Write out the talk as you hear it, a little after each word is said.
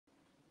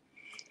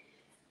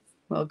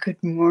Well,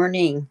 good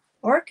morning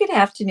or good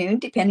afternoon,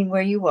 depending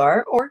where you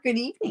are, or good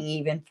evening,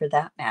 even for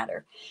that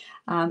matter.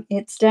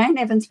 It's Diane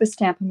Evans with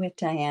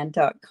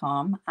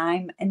stampinwithdiane.com.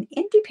 I'm an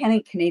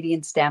independent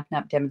Canadian Stampin'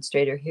 Up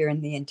demonstrator here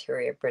in the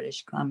interior of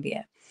British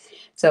Columbia.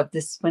 So if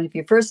this is one of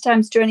your first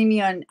times joining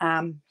me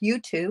on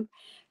YouTube,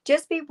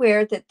 just be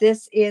aware that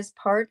this is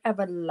part of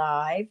a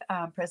live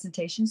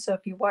presentation. So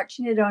if you're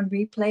watching it on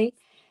replay,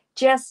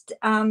 just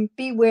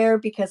beware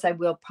because I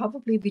will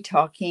probably be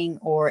talking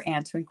or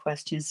answering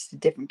questions to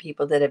different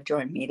people that have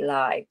joined me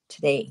live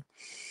today.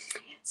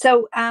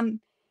 So,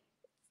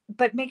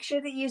 but make sure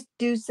that you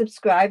do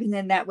subscribe, and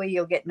then that way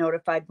you'll get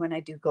notified when I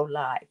do go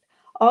live.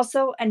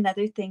 Also,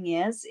 another thing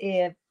is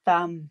if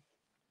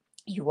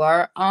you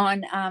are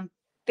on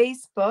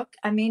Facebook,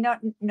 I may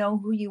not know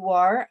who you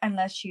are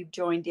unless you've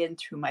joined in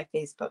through my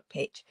Facebook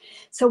page.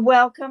 So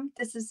welcome.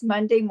 This is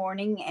Monday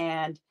morning,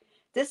 and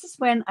this is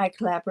when I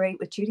collaborate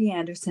with Judy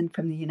Anderson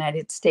from the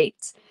United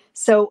States.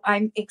 So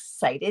I'm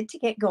excited to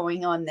get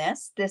going on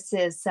this. This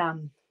is,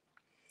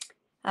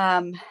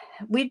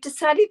 we've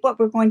decided what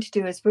we're going to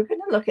do is we're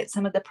going to look at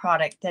some of the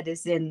product that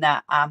is in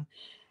the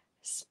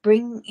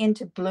Spring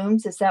into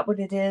Blooms. Is that what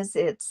it is?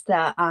 It's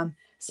the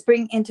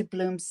Spring into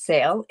Bloom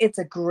sale. It's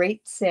a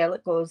great sale.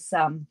 It goes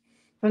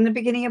from the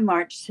beginning of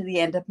March to the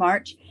end of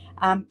March,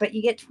 but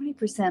you get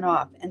 20%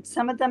 off. And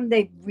some of them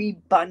they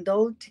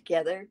rebundled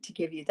together to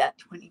give you that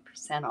 20%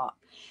 off.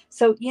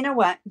 So you know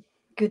what?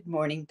 Good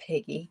morning,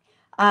 Peggy.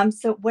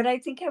 So what I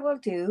think I will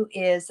do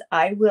is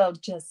I will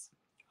just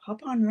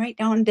hop on right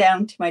on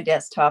down to my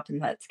desktop and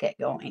let's get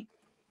going.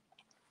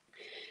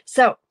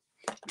 So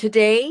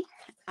today,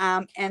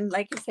 and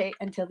like I say,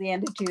 until the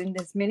end of June,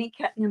 this mini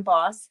cut and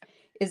emboss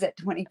is at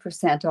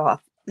 20%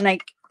 off.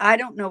 Like, I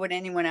don't know what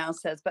anyone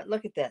else says, but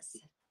look at this.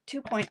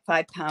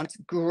 2.5 pounds,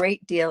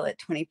 great deal at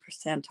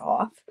 20%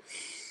 off.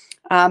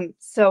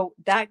 So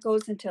that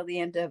goes until the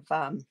end of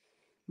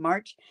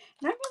March.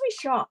 And I'm really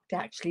shocked,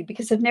 actually,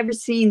 because I've never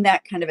seen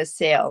that kind of a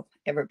sale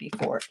ever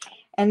before.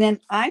 And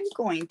then I'm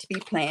going to be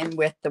playing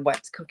with the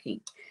What's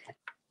Cooking.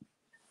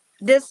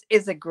 This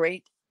is a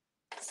great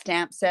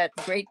stamp set,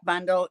 great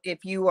bundle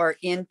if you are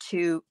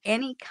into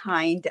any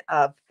kind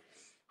of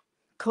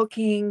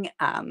cooking.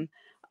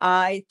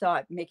 I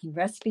thought making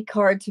recipe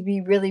cards would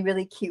be really,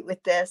 really cute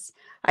with this.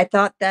 I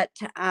thought that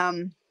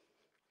I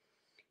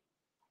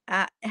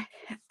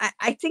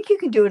think you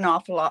can do an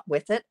awful lot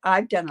with it.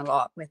 I've done a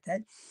lot with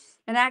it.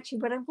 And actually,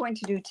 what I'm going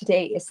to do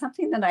today is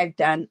something that I've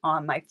done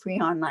on my free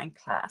online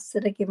class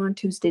that I give on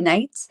Tuesday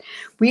nights.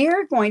 We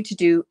are going to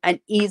do an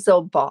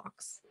easel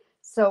box.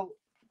 So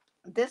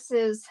this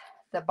is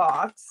the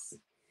box.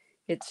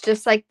 It's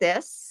just like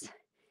this.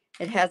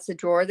 It has a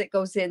drawer that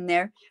goes in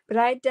there. But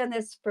I had done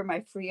this for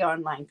my free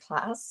online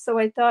class. So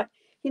I thought,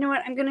 you know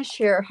what, I'm going to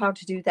share how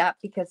to do that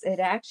because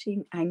it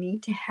actually, I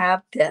need to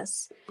have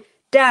this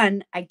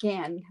done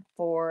again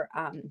for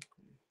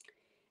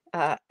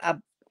a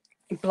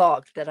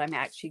blog that I'm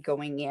actually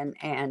going in,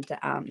 and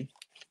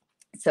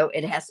so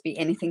it has to be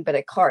anything but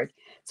a card.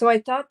 So I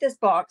thought this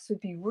box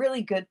would be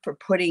really good for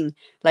putting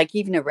like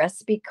even a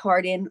recipe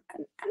card in,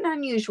 an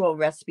unusual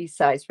recipe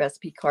size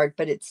recipe card,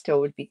 but it still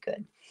would be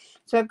good.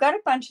 So I've got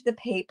a bunch of the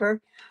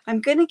paper.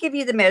 I'm going to give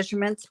you the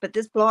measurements, but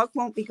this blog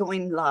won't be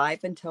going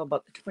live until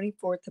about the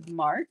 24th of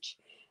March.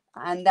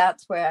 And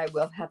that's where I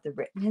will have the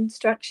written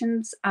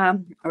instructions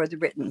or the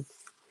written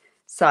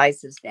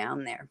sizes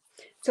down there.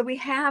 So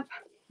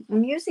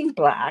I'm using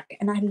black,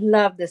 and I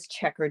love this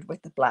checkered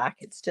with the black.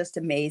 It's just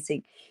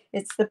amazing.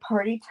 It's the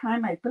Party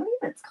Time. I believe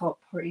it's called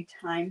Party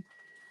Time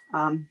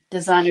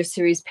Designer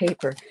Series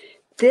paper.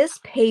 This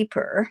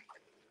paper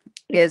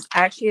is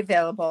actually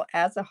available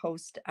as a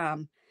host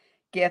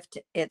gift.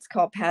 It's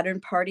called Pattern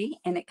Party,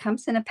 and it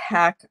comes in a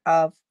pack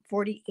of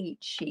 48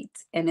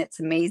 sheets, and it's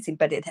amazing,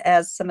 but it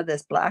has some of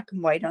this black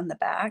and white on the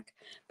back.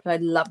 But I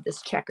love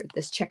this checkered.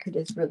 This checkered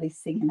is really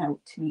singing out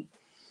to me.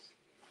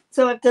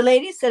 So if the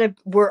ladies that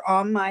were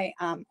on my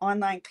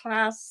online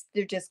class,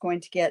 they're just going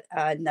to get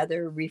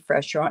another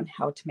refresher on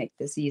how to make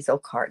this easel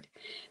card.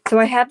 So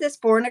I have this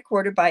 4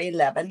 1/4 by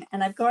 11,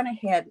 and I've gone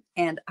ahead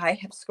and I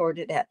have scored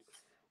it at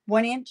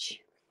 1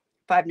 inch,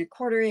 5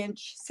 1/4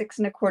 inch, 6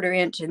 1/4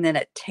 inch, and then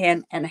at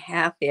 10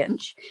 1/2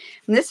 inch.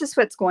 And this is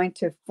what's going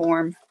to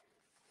form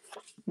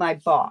my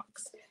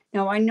box.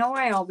 Now, I know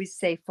I always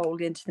say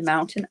fold into the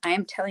mountain. I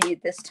am telling you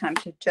this time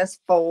to just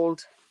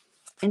fold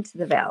into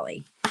the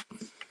valley.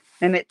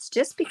 And it's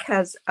just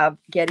because of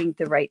getting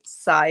the right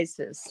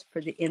sizes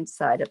for the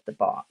inside of the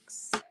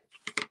box.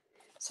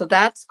 So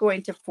that's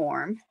going to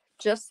form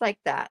just like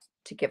that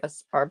to give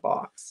us our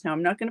box. Now,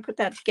 I'm not going to put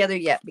that together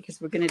yet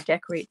because we're going to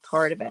decorate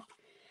part of it.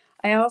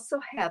 I also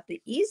have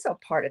the easel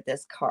part of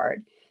this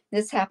card.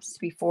 This happens to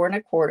be 4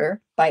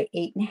 1/4 by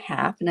 8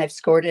 1/2, and I've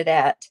scored it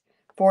at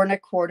 4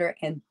 1/4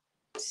 and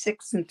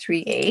 6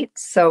 3/8.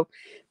 So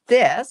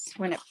this,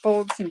 when it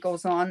folds and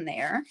goes on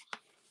there,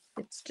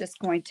 it's just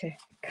going to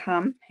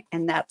come,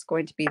 and that's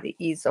going to be the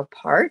easel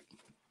part.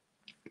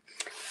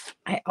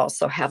 I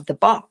also have the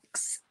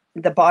box,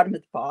 the bottom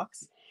of the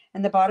box,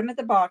 And the bottom of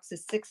the box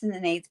is 6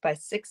 1/8 by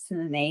 6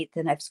 1/8,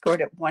 and I've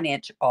scored it 1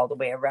 inch all the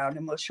way around,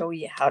 and we'll show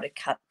you how to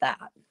cut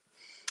that.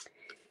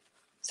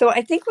 So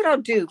I think what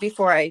I'll do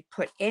before I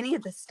put any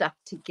of the stuff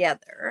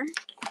together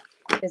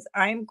is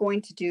I'm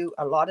going to do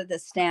a lot of the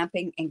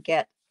stamping and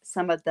get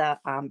some of the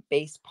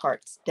base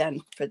parts done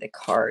for the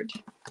card.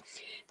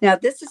 Now,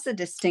 this is a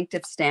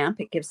distinctive stamp.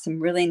 It gives some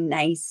really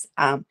nice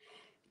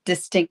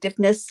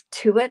distinctiveness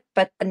to it.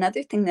 But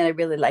another thing that I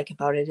really like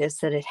about it is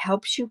that it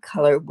helps you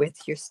color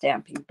with your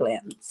stamping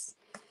blends.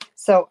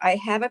 So I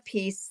have a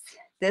piece.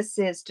 This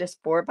is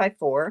just 4 by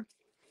 4.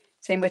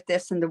 Same with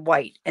this and the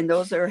white. And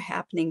those are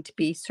happening to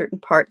be certain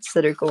parts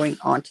that are going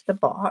onto the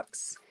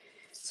box.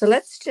 So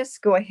let's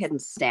just go ahead and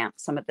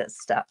stamp some of this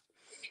stuff.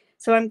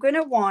 So I'm going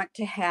to want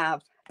to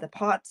have the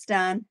pots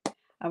done.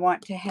 I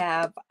want to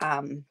have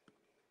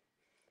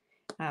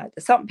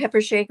the salt and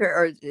pepper shaker,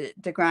 or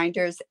the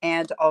grinders,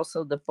 and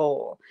also the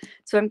bowl.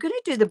 So I'm going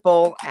to do the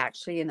bowl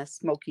actually in a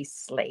smoky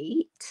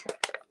slate.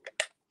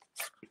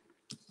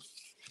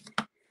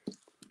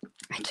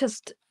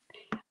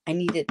 I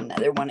needed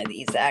another one of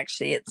these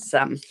actually. It's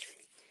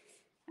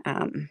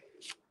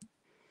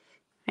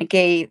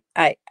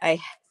I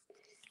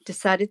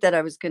decided that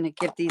I was going to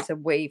give these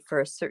away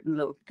for a certain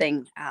little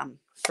thing,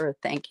 for a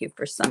thank you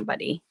for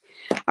somebody.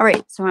 All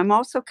right, so I'm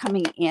also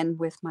coming in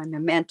with my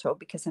memento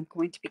because I'm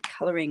going to be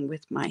coloring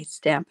with my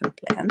Stampin'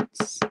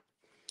 Blends. So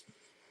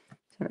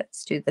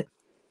let's do the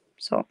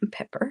salt and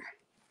pepper.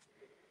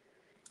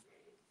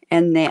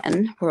 And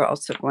then we're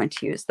also going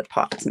to use the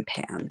pots and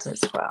pans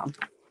as well.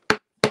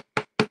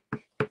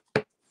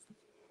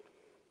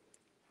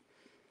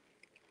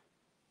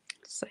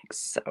 Just like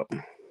so.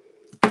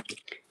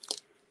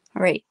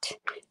 All right,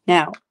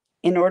 now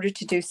in order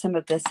to do some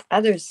of this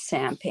other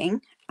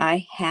stamping,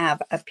 I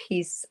have a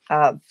piece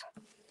of,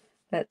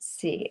 let's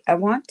see, I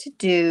want to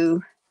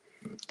do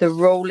the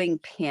rolling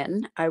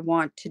pin. I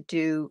want to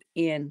do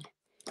in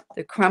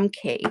the crumb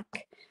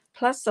cake.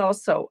 Plus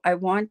also I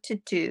want to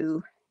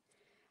do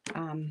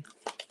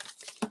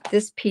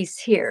this piece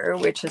here,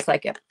 which is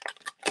like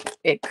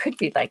it could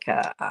be like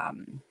a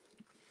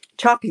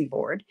chopping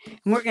board.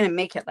 And we're going to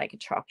make it like a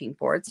chopping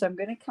board. So I'm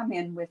going to come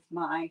in with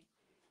my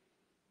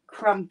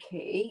crumb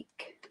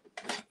cake.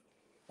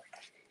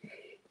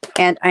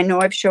 And I know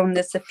I've shown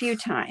this a few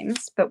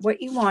times, but what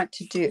you want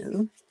to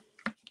do,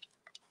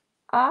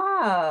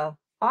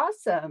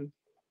 awesome.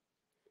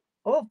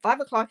 Oh, 5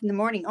 o'clock in the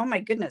morning. Oh my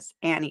goodness,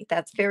 Annie,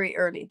 that's very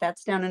early.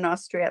 That's down in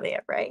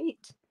Australia, right?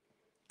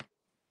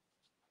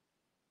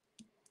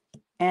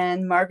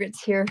 And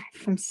Margaret's here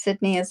from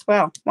Sydney as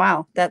well.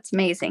 Wow, that's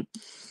amazing.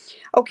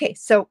 Okay,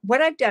 so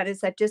what I've done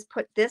is I've just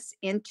put this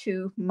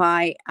into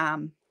my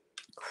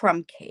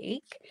crumb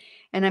cake,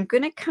 and I'm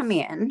going to come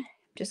in,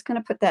 just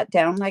going to put that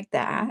down like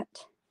that.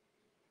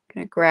 I'm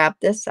going to grab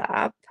this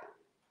up,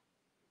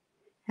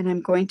 and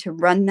I'm going to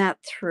run that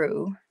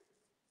through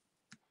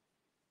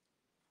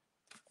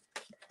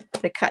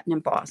the cut and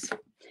emboss.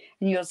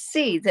 And you'll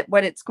see that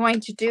what it's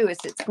going to do is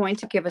it's going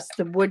to give us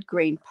the wood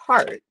grain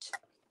part.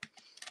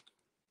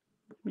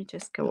 Let me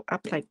just go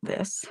up like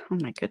this. Oh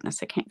my goodness,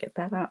 I can't get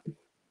that up.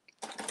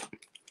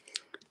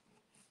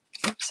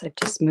 Oops, I've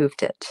just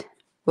moved it.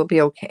 We'll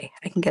be okay.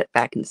 I can get it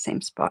back in the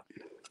same spot.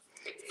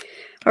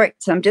 All right,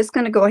 so I'm just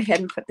going to go ahead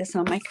and put this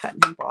on my cut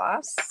and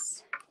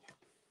emboss.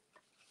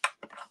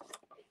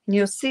 And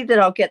you'll see that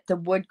I'll get the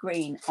wood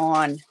grain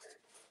on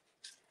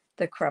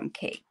the crumb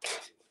cake.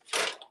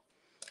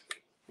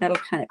 That'll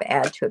kind of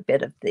add to a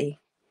bit of the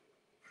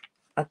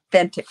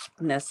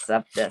authenticness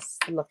of this.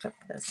 Look at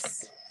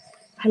this.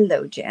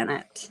 Hello,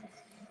 Janet.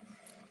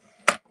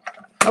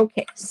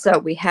 Okay, so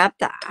we have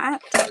that.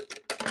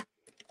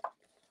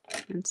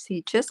 And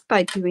see, just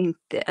by doing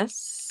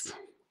this,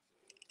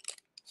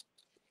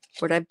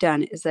 what I've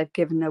done is I've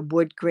given a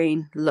wood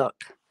grain look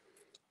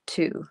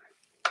to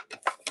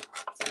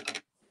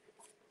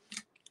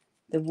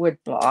the wood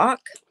block.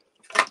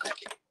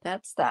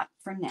 That's that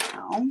for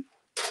now.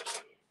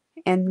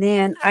 And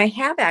then I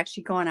have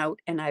actually gone out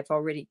and I've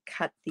already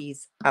cut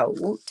these out.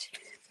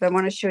 But I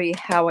want to show you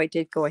how I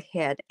did go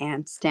ahead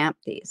and stamp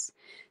these.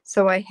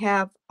 So I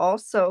have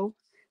also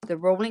the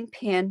rolling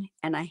pin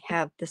and I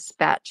have the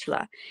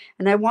spatula.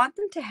 And I want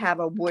them to have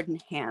a wooden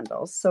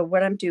handle. So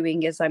what I'm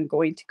doing is I'm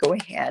going to go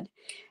ahead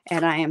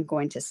and I am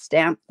going to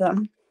stamp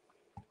them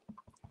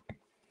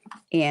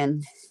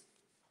in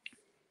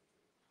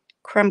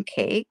crumb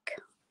cake,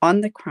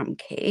 on the crumb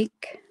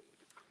cake.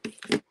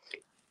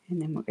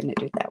 And then we're going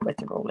to do that with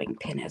the rolling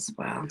pin as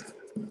well.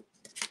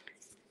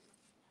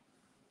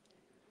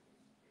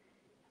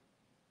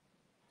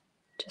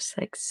 Just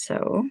like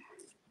so.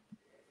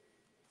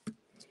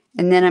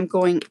 And then I'm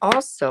going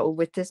also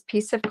with this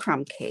piece of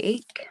crumb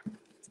cake.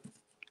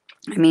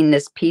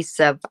 This piece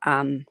of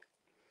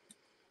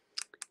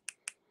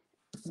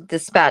the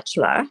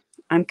spatula.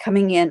 I'm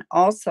coming in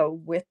also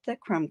with the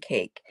crumb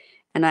cake.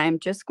 And I'm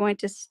just going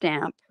to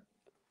stamp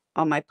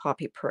on my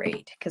Poppy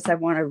Parade because I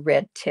want a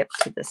red tip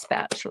to the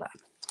spatula.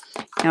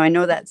 Now I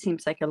know that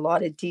seems like a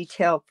lot of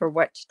detail for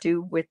what to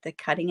do with the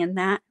cutting in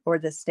that or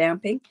the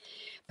stamping,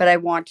 but I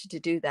wanted to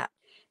do that.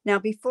 Now,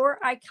 before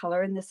I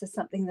color, and this is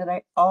something that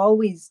I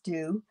always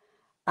do,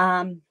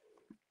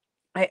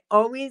 I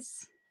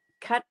always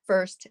cut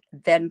first,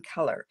 then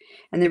color.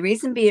 And the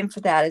reason being for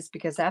that is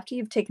because after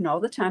you've taken all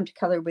the time to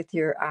color with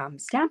your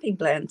stamping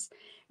blends,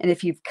 and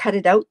if you've cut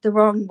it out the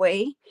wrong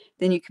way,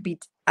 then you could be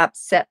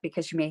upset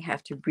because you may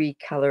have to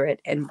recolor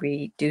it and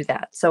redo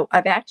that. So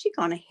I've actually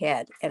gone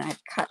ahead and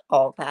I've cut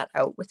all that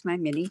out with my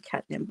mini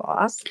cut and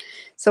emboss.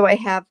 So I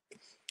have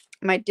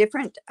my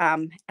different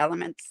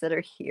elements that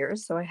are here.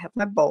 So I have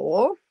my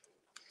bowl.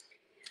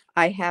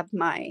 I have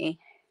my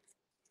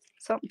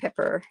salt and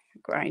pepper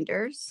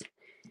grinders.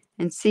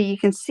 And see, you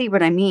can see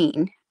what I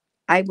mean.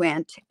 I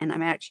went, and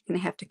I'm actually going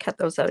to have to cut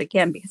those out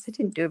again because I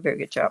didn't do a very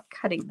good job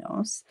cutting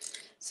those.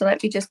 So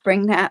let me just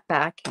bring that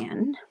back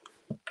in.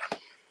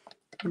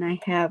 And I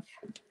have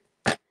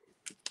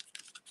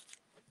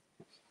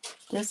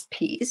this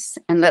piece.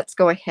 And let's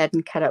go ahead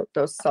and cut out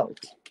those salt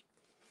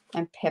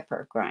and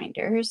pepper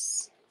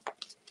grinders.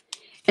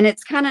 And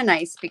it's kind of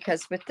nice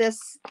because with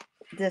this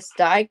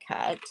die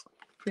cut,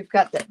 we've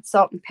got the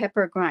salt and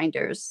pepper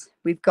grinders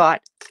we've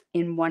got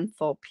in one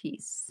full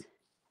piece.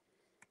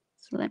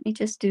 So let me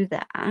just do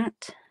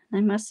that.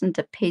 I mustn't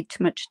have paid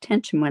too much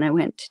attention when I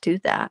went to do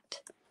that.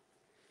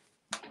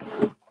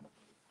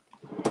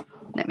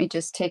 Let me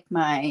just take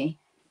my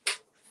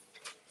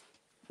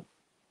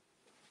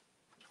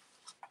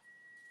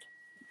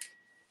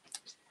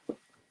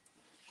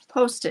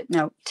Post-it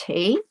note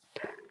tape.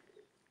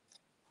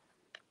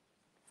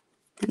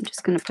 I'm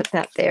just going to put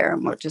that there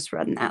and we'll just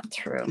run that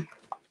through.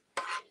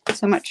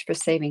 So much for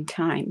saving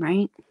time,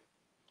 right?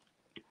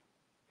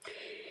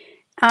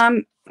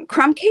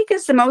 Crumb cake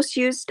is the most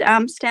used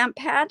stamp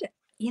pad.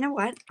 You know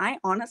what? I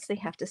honestly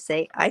have to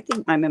say, I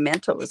think my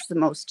memento is the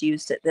most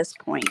used at this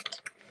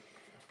point.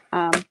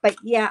 But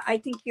yeah, I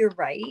think you're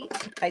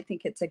right. I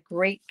think it's a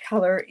great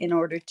color in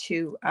order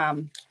to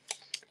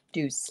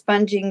do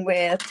sponging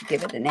with, to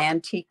give it an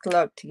antique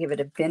look, to give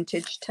it a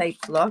vintage type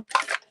look.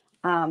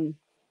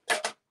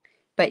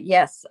 But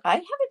yes, I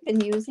haven't been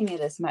using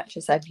it as much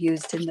as I've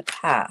used in the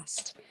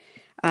past.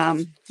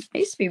 I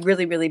used to be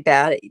really, really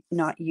bad at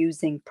not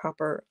using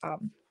proper,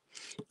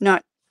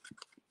 not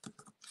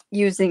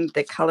using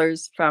the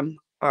colors from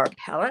our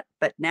palette,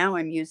 but now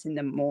I'm using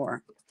them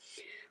more.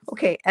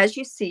 Okay, as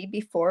you see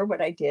before, what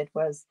I did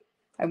was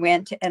I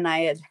went and I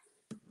had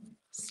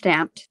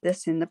stamped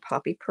this in the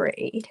Poppy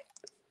Parade.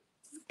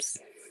 Oops.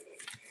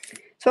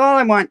 So all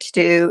I want to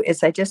do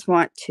is I just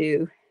want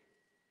to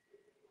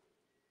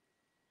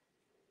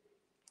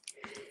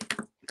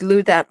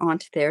glue that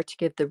onto there to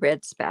give the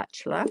red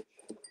spatula.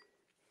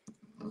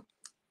 I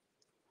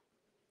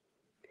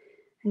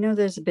know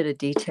there's a bit of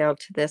detail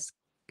to this,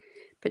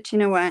 but you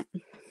know what?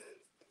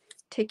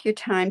 Take your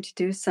time to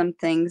do some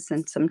things,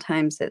 and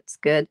sometimes it's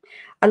good.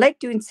 I like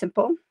doing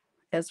simple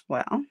as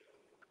well.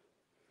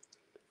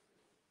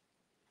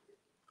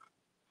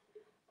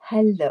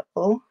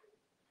 Hello.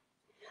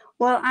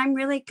 Well, I'm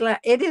really glad.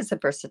 It is a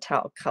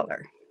versatile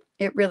color.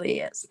 It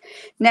really is.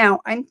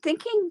 Now, I'm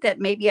thinking that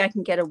maybe I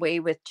can get away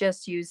with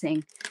just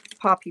using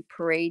Poppy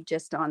Parade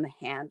just on the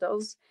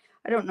handles.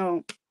 I don't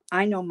know.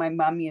 I know my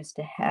mom used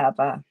to have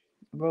a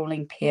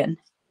rolling pin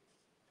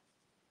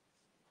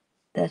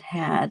that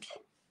had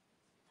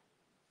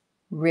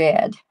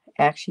red.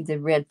 Actually, the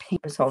red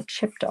paint was all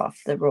chipped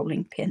off the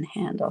rolling pin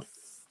handle.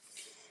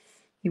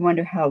 You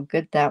wonder how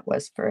good that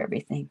was for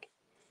everything.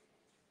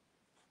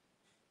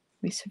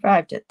 We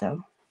survived it,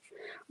 though.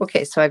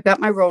 Okay, so I've got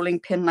my rolling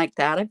pin like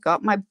that. I've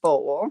got my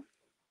bowl.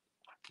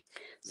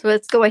 So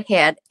let's go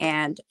ahead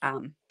and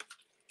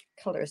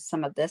color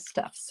some of this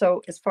stuff.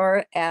 So as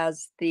far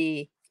as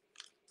the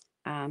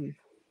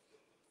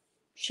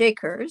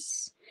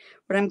shakers,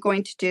 what I'm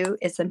going to do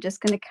is I'm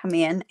just going to come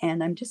in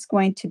and I'm just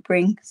going to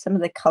bring some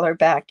of the color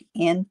back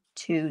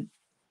into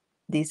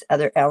these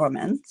other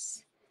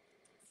elements.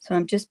 So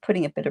I'm just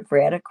putting a bit of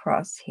red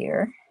across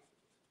here.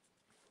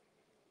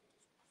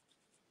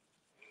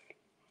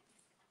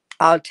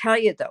 I'll tell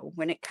you though,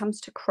 when it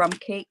comes to crumb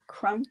cake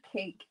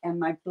and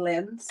my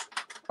blends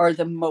are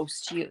the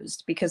most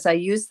used because I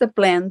use the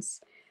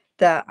blends,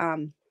 the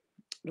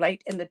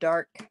light and the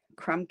dark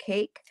crumb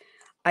cake.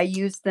 I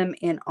use them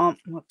in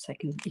whoops,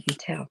 you can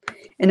tell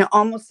in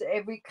almost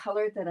every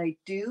color that I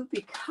do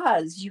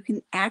because you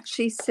can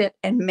actually sit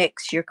and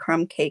mix your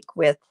crumb cake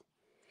with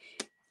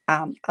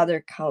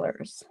other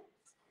colors.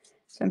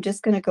 So I'm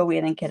just going to go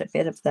in and get a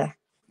bit of I'm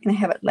going to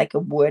have it like a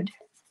wood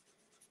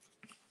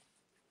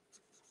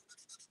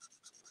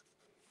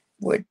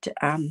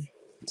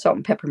salt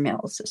and pepper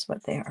mills is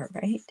what they are,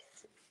 right?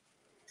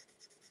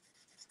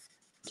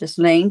 Just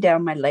laying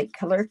down my light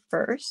color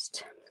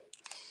first,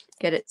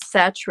 get it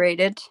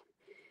saturated,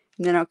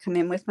 and then I'll come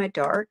in with my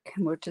dark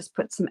and we'll just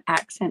put some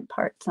accent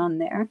parts on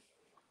there.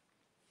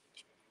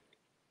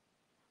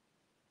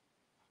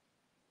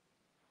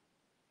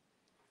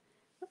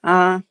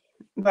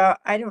 Well,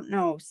 I don't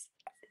know.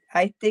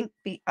 I think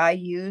I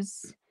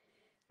use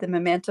the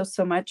memento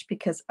so much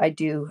because I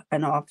do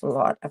an awful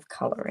lot of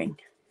coloring.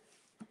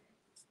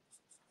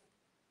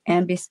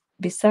 And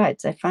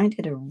besides, I find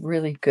it a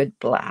really good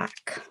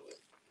black.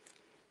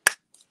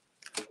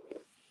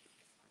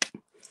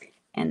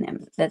 And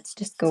then let's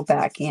just go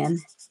back in.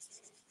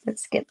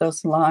 Let's get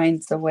those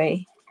lines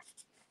away.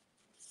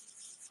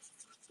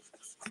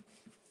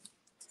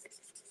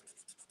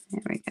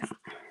 There we go.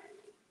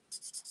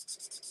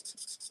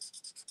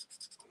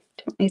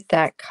 Don't need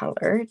that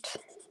colored.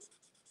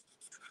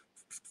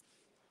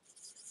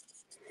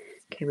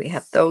 Okay, we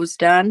have those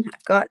done.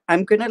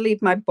 I'm going to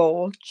leave my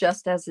bowl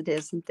just as it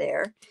is in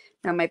there.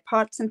 Now my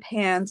pots and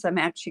pans, I'm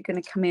actually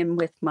going to come in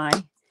with my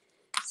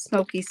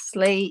smoky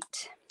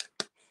slate.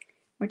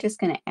 We're just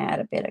going to add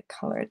a bit of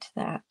color to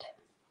that.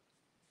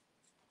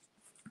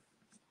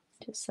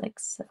 Just like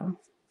so.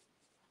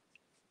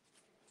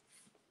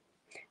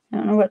 I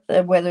don't know what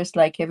the weather's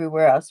like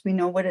everywhere else. We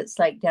know what it's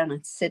like down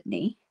in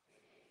Sydney.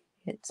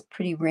 It's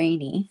pretty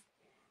rainy.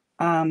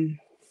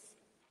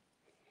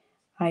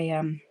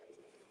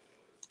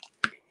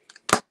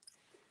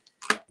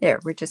 There,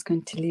 we're just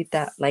going to leave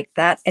that like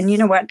that. And you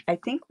know what? I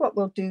think what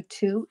we'll do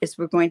too is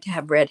we're going to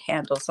have red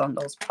handles on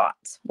those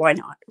pots. Why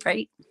not,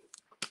 right?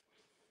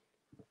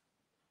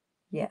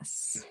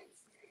 Yes.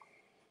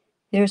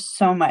 There's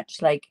so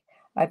much. Like,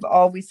 I've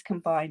always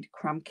combined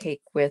crumb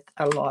cake with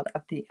a lot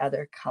of the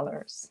other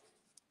colors.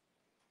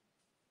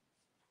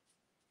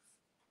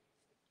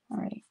 All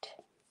right.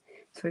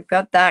 So we've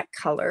got that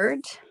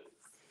colored.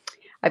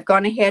 I've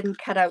gone ahead and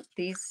cut out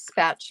these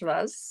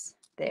spatulas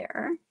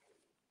there.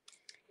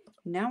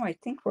 Now I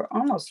think we're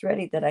almost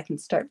ready that I can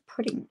start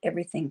putting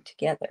everything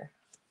together.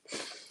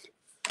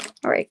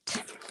 All right,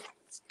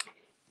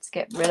 let's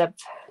get rid of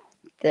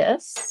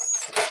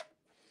this.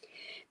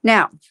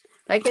 Now,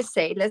 like I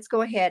say, let's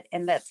go ahead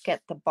and let's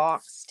get the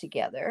box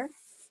together.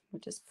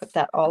 We'll just put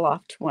that all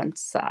off to one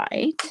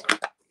side.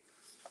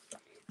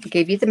 I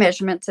gave you the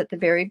measurements at the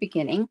very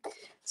beginning.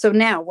 So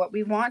now what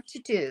we want to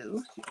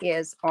do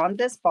is on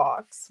this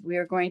box, we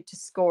are going to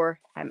score.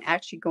 I'm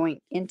actually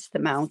going into the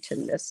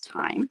mountain this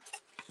time.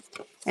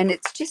 And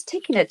it's just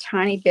taking a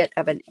tiny bit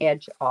of an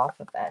edge off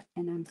of it.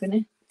 And I'm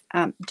going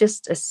to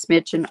just a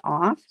smidgen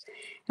off.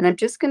 And I'm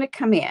just going to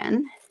come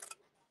in.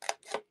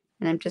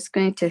 And I'm just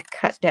going to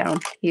cut down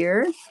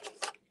here.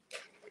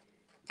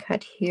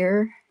 Cut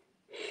here.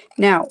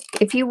 Now,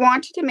 if you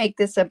wanted to make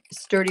this a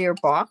sturdier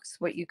box,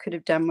 what you could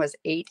have done was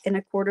 8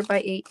 1/4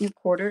 by 8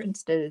 1/4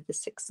 instead of the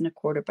 6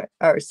 1/4 by,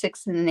 or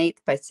 6 1/8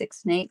 by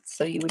 6 1/8.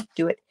 So you would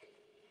do it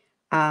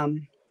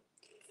 1/8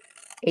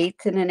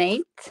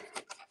 1/8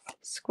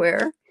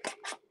 square.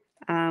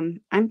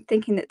 I'm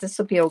thinking that this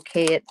will be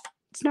okay.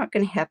 It's not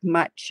going to have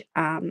much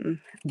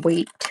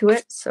weight to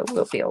it, so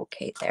we'll be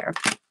okay there.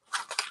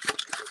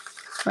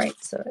 Right,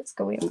 so let's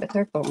go in with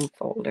our bone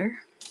folder.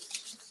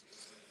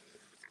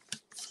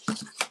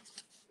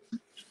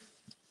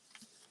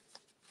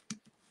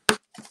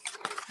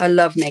 I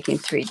love making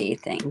 3D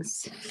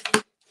things.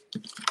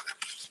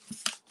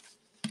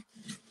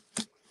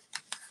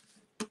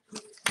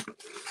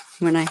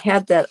 When I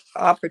had that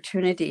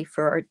opportunity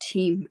for our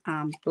team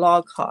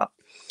blog hop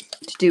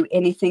to do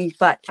anything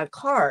but a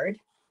card,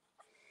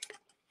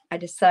 I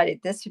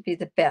decided this would be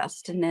the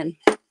best. And then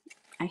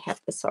I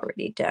have this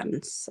already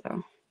done.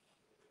 So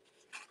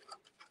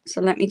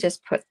let me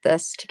just put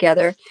this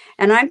together.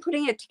 And I'm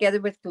putting it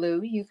together with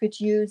glue. You could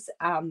use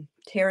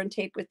tear and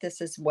tape with this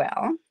as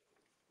well.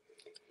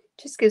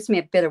 Just gives me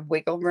a bit of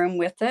wiggle room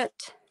with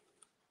it.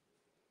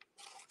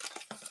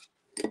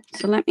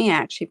 So let me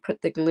actually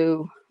put the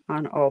glue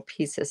on all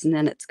pieces, and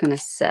then it's going to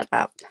set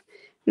up.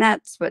 And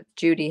that's what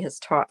Judy has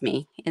taught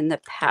me in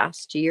the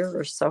past year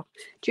or so.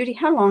 Judy,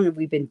 how long have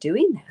we been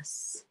doing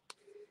this?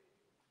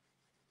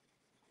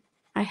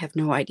 I have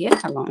no idea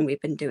how long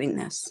we've been doing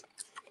this.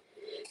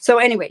 So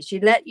anyways, you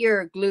let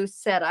your glue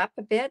set up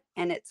a bit,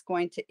 and it's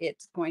going to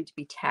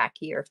be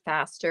tackier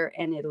faster,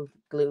 and it'll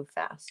glue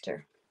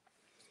faster.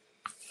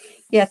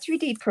 Yeah,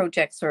 3D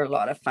projects are a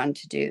lot of fun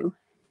to do.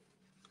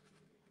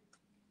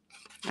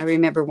 I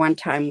remember one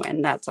time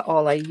when that's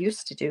all I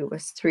used to do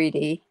was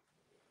 3D.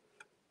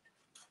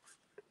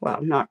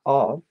 Well, not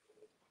all.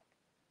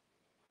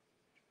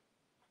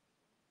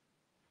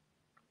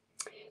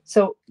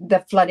 So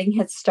the flooding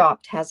has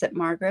stopped, has it,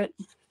 Margaret?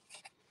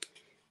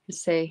 I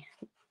say,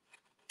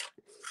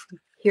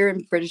 here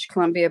in British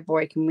Columbia,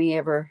 boy, can we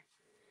ever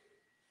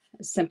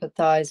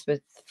sympathize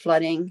with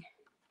flooding.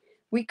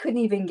 We couldn't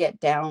even get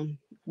down.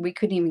 We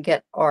couldn't even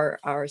get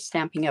our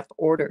Stampin' Up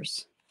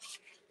orders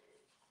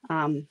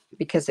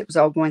because it was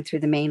all going through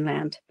the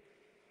mainland.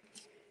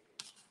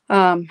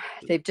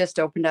 They've just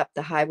opened up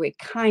the highway,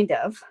 kind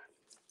of.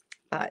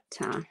 But,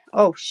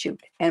 oh,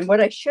 shoot. And what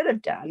I should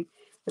have done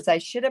was I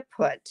should have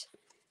put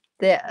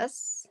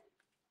this.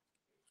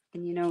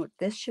 And, you know,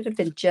 this should have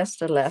been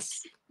just a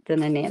less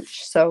than an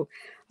inch. So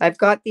I've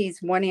got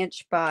these 1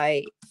 inch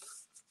by,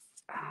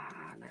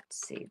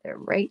 let's see, they're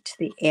right to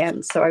the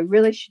end. So I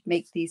really should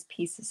make these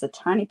pieces a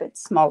tiny bit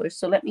smaller.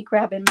 So let me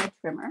grab in my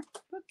trimmer.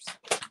 Oops.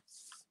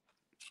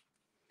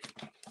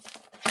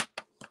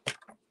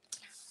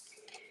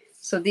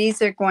 So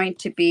these are going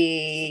to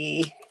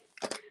be,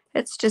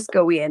 let's just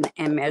go in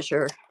and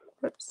measure,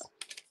 whoops,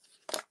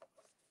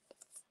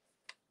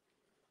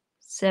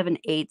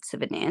 7/8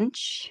 of an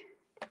inch.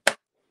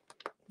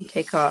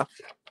 Take off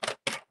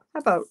How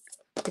about,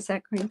 is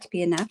that going to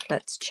be enough?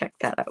 Let's check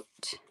that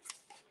out.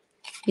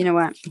 You know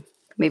what?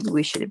 Maybe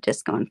we should have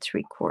just gone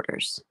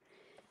 3/4.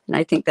 And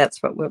I think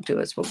that's what we'll do,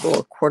 is we'll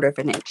go 1/4 of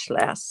an inch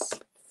less.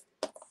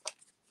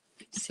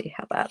 See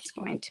how that's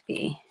going to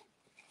be.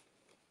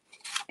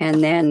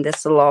 And then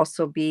this will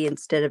also be,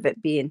 instead of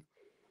it being,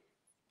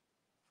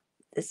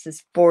 this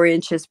is 4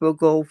 inches, we'll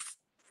go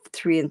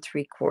 3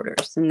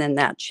 3/4, and then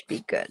that should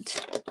be good.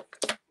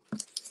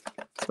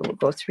 So we'll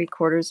go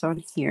 3/4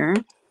 on here.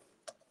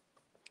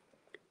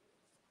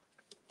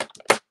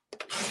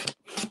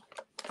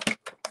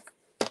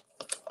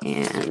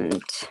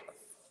 And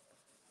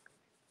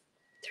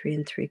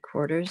 3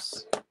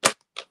 3/4.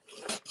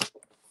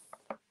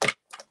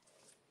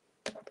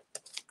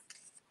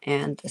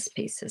 And this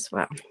piece as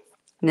well.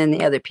 And then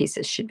the other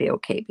pieces should be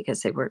okay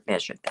because they weren't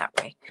measured that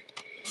way.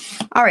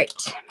 All right.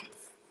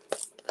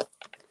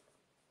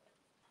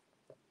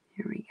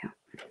 Here we go.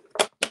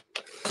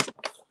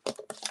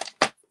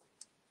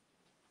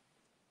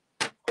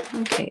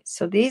 Okay,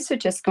 so these are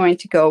just going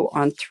to go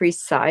on 3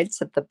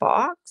 sides of the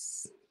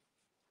box.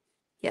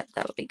 Yeah,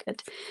 that'll be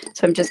good.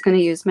 So I'm just going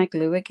to use my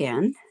glue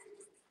again.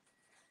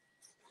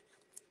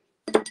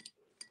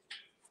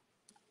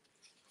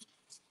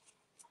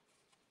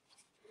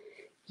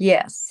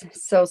 Yes,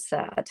 so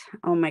sad.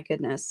 Oh my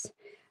goodness.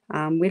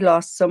 We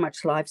lost so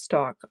much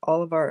livestock.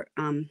 All of our,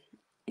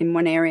 in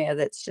one area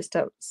that's just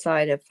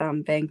outside of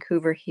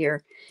Vancouver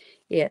here,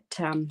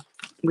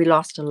 we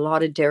lost a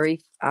lot of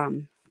dairy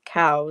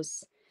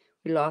cows.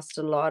 We lost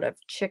a lot of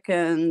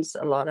chickens,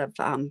 a lot of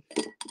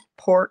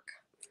pork,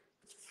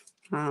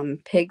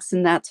 pigs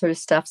and that sort of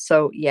stuff.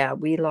 So yeah,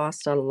 we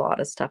lost a lot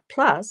of stuff.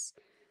 Plus,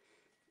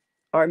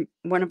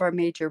 one of our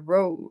major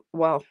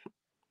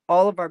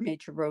all of our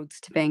major roads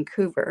to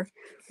Vancouver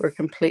were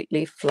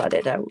completely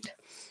flooded out.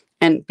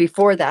 And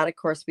before that, of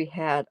course, we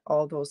had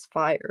all those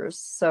fires.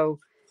 So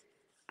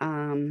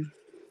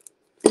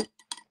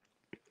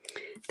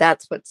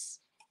that's what's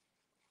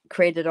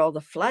created all the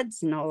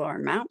floods in all our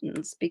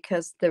mountains,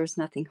 because there was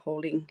nothing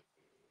holding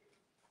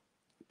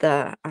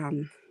the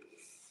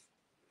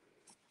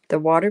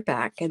water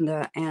back and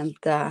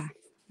the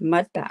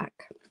mud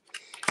back.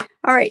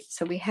 All right,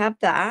 so we have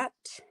that.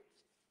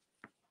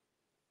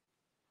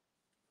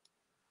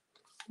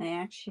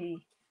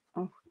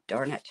 Oh,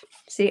 darn it.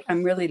 See,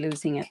 I'm really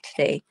losing it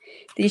today.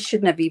 These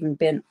shouldn't have even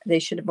been, they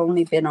should have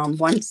only been on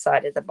one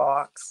side of the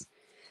box.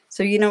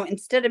 So, you know,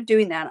 instead of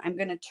doing that, I'm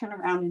going to turn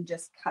around and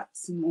just cut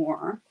some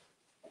more.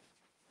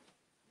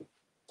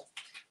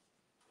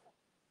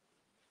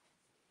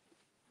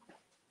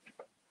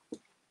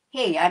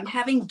 Hey, I'm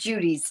having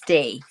Judy's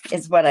day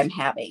is what I'm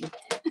having.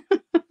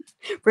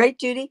 Right,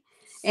 Judy?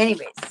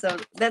 Anyways, so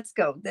let's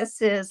go.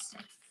 This is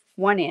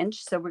 1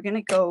 inch. So we're going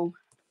to go,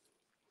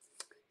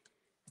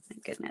 my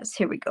goodness,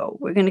 here we go.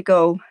 We're going to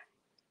go,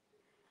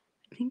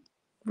 I think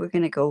we're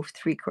going to go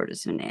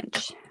 3/4 of an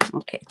inch.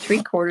 Okay,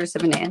 3/4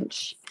 of an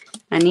inch.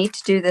 I need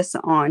to do this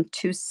on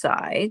 2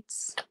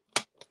 sides.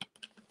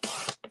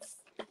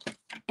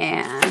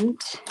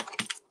 And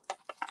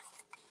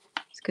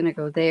it's going to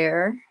go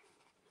there.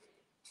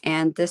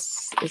 And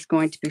this is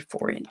going to be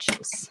 4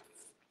 inches.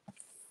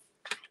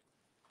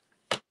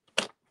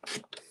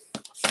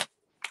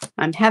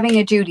 I'm having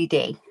a Judy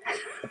day.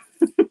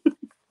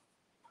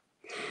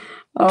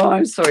 Oh,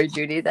 I'm sorry,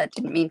 Judy. That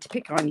didn't mean to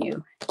pick on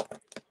you.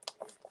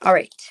 All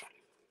right.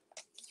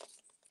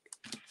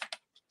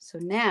 So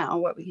now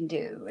what we can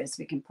do is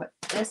we can put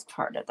this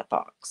part of the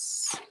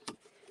box.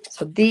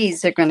 So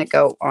these are going to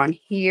go on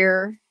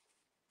here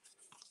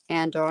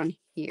and on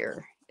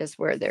here is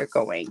where they're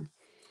going.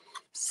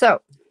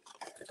 So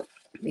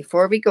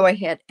before we go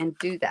ahead and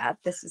do that,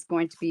 this is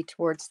going to be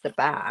towards the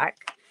back.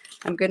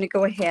 I'm going to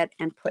go ahead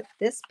and put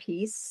this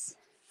piece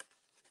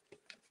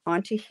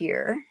onto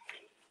here,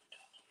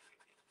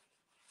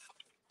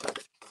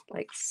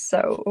 like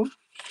so.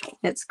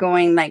 It's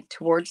going like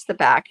towards the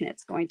back, and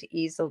it's going to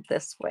easel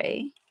this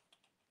way.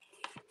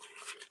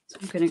 So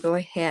I'm going to go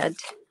ahead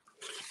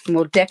and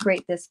we'll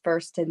decorate this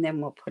first, and then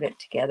we'll put it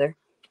together.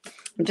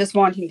 I'm just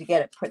wanting to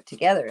get it put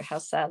together. How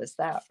sad is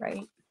that,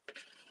 right?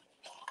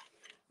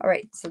 All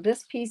right, so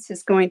this piece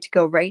is going to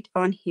go right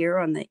on here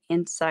on the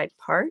inside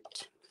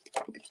part.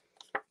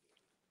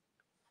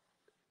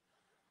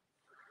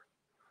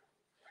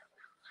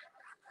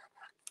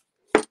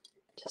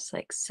 Just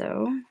like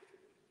so.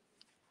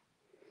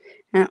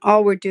 And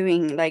all we're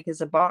doing like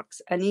is a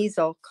box, an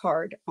easel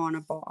card on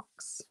a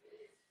box.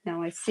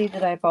 Now I see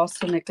that I've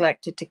also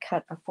neglected to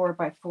cut a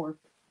 4x4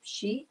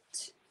 sheet.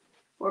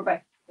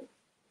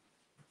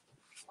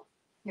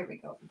 Here we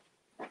go.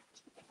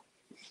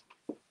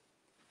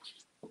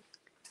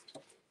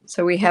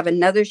 So we have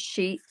another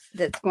sheet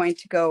that's going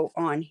to go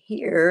on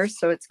here.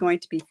 So it's going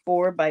to be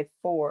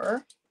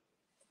 4x4.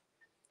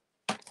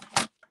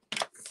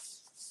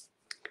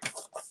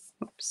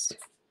 Oops.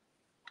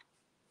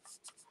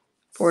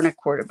 4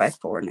 1/4 by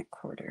 4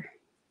 1/4.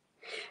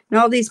 And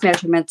all these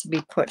measurements will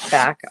be put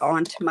back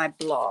onto my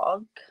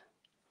blog.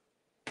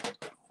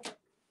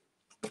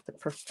 The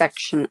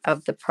perfection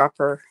of the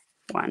proper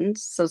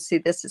ones. So see,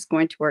 this is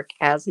going to work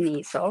as an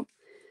easel.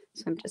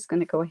 So I'm just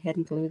going to go ahead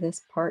and glue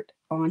this part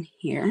on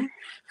here.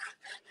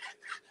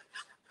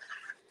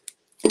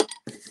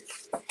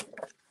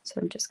 So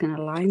I'm just going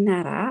to line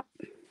that up.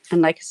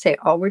 And like I say,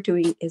 all we're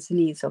doing is an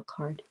easel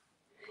card.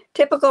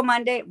 Typical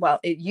Monday. Well,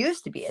 it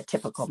used to be a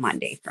typical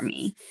Monday for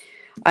me.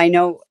 I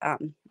know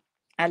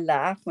I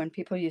laugh when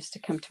people used to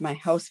come to my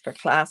house for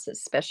classes,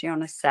 especially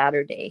on a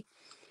Saturday.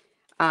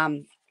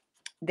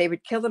 They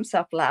would kill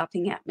themselves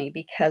laughing at me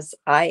because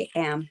my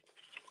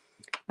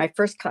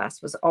first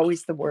class was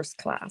always the worst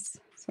class.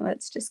 So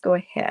let's just go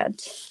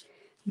ahead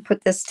and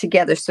put this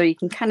together so you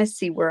can kind of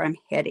see where I'm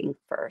heading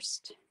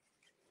first.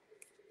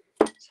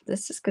 So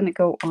this is going to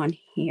go on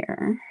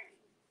here.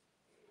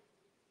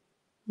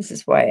 This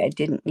is why I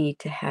didn't need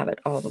to have it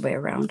all the way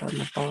around on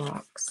the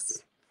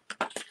box.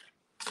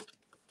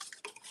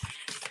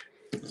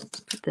 Let's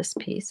put this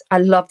piece. I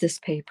love this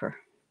paper.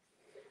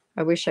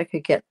 I wish I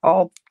could get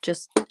all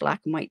just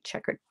black and white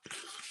checkered.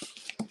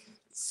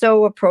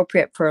 So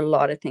appropriate for a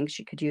lot of things.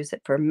 You could use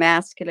it for a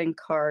masculine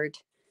card.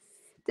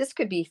 This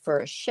could be for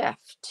a chef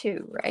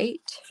too,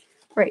 right?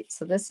 Right,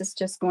 so this is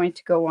just going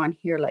to go on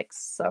here like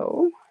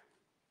so.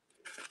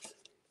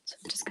 So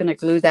I'm just going to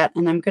glue that,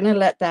 and I'm going to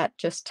let that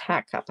just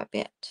tack up a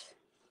bit.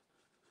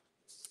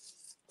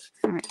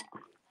 All right.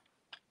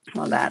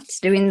 While that's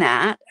doing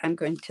that, I'm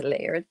going to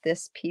layer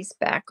this piece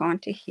back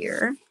onto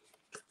here.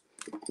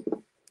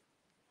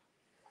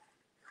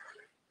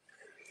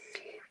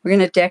 We're going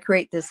to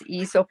decorate this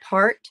easel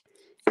part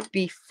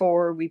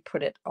before we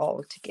put it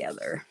all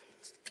together.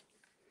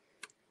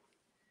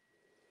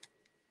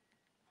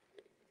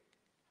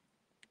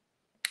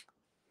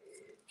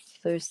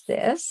 There's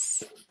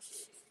this.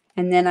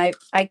 And then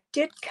I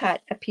did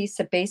cut a piece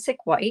of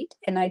basic white,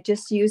 and I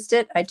just used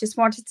it. I just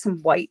wanted some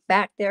white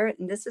back there.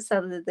 And this is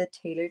out of the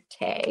tailored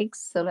tags.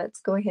 So let's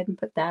go ahead and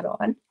put that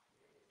on.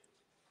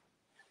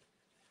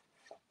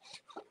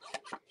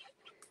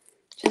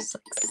 Just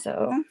like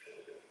so.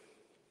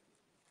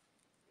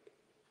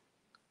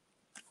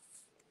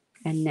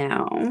 And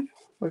now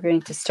we're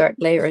going to start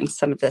layering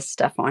some of this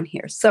stuff on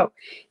here. So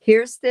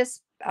here's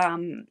this,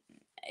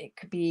 it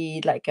could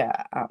be like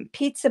a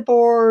pizza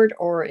board,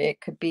 or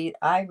it could be,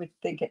 I would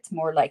think it's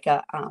more like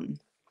a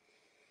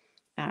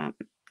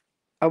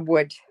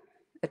wood,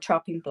 a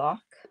chopping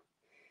block.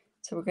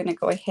 So we're going to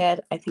go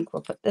ahead. I think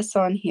we'll put this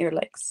on here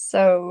like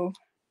so.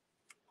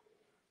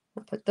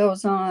 We'll put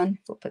those on.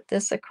 We'll put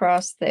this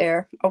across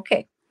there.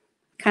 Okay.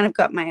 Kind of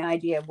got my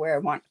idea of where I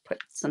want to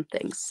put some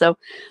things. So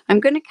I'm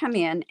going to come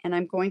in and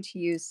I'm going to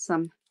use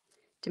some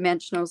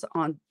dimensionals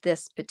on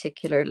this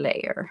particular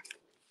layer.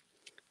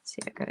 See,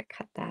 I got to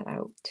cut that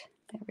out.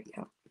 There we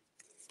go.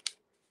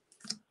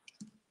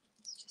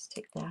 Let's just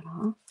take that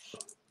off.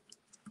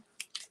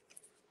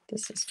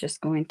 This is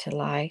just going to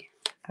lie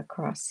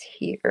across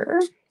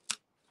here.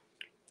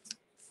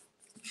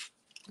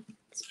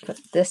 Let's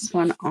put this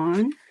one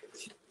on.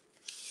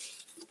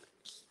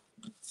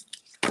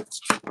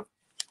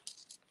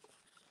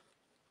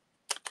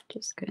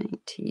 Just going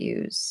to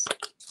use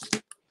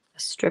a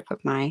strip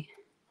of my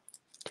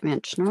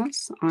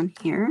dimensionals on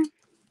here.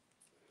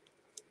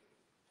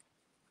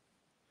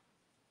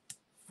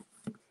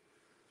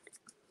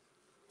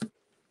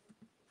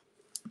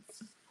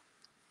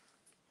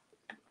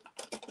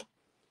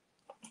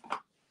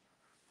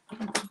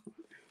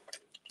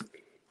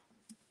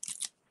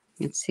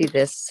 You can see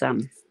this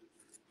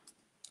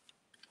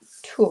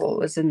tool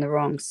was in the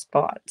wrong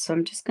spot. So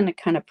I'm just going to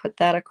kind of put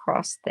that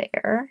across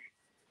there.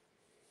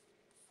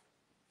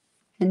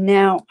 And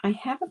now I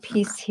have a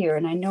piece here,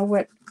 and I know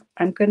what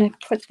I'm going to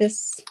put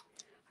this.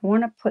 I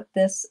want to put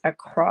this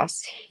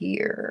across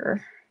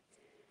here.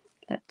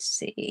 Let's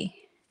see.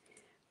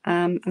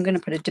 I'm going to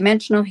put a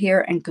dimensional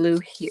here and glue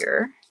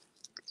here.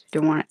 I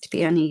don't want it to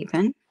be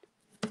uneven.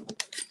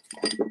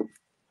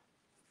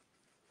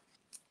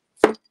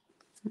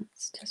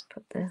 Let's just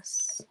put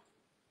this.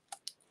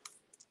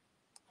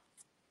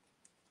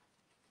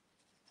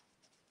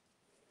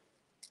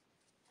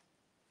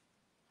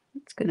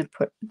 It's going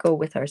to go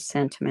with our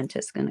sentiment.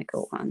 It's going to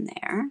go on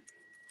there.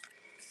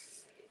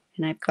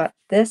 And I've got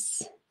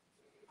this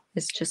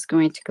is just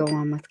going to go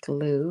on with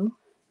glue.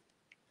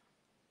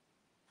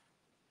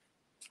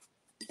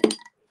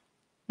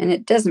 And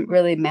it doesn't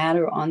really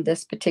matter on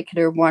this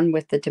particular one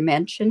with the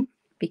dimension,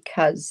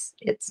 because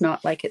it's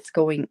not like it's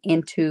going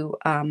into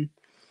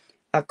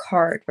a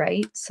card,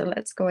 right? So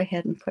let's go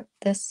ahead and put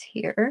this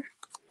here.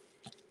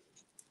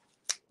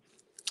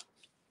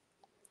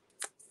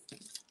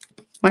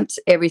 Once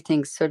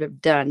everything's sort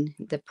of done,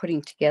 the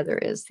putting together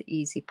is the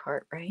easy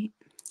part, right?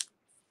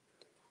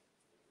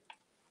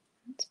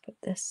 Let's put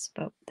this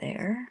about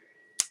there.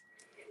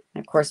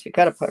 And of course, we've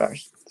got to put our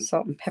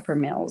salt and pepper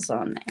mills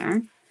on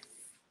there.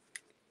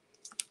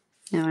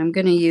 Now I'm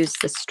going to use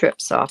the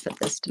strips off of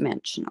this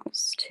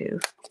dimensionals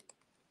too.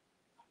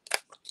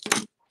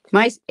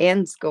 My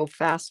ends go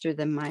faster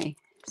than my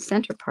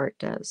center part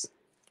does.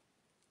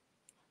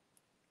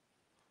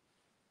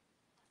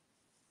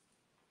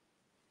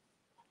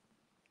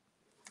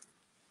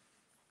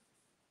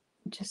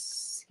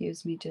 Just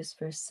Excuse me just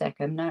for a sec.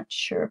 I'm not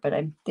sure, but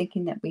I'm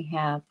thinking that we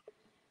have,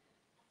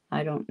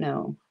 I don't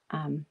know,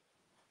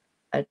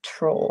 a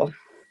troll.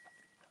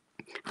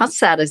 How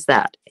sad is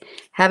that?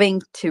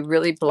 Having to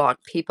really block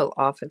people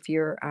off of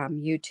your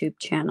YouTube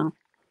channel.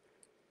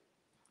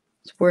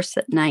 It's worse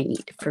at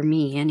night for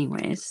me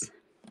anyways.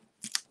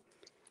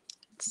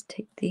 Let's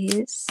take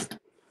these.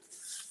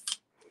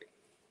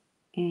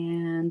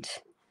 And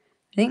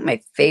I think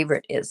my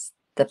favorite is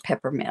the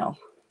peppermill.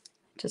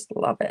 Just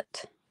love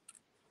it.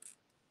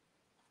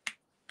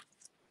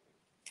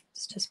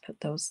 Let's just put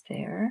those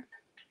there.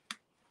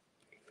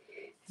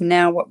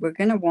 Now what we're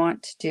going to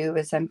want to do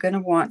is I'm going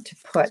to want to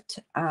put,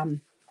 I've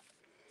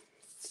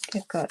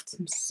got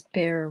some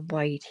spare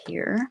white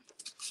here.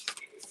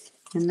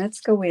 And let's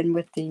go in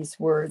with these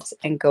words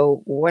and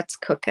go, what's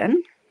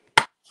cooking?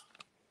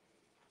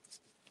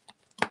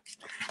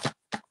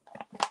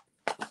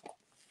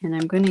 And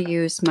I'm going to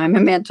use my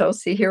memento.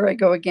 See, here I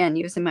go again,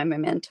 using my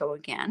memento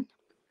again.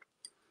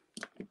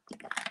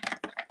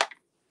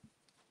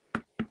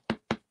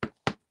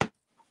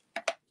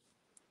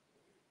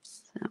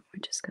 So we're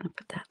just going to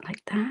put that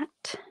like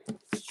that.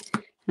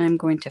 And I'm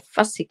going to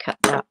fussy cut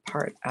that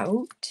part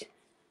out.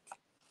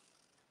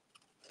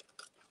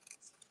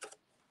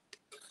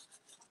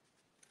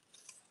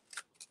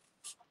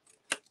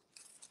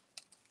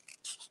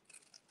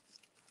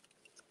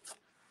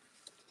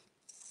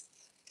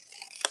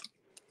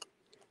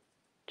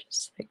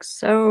 Just like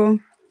so.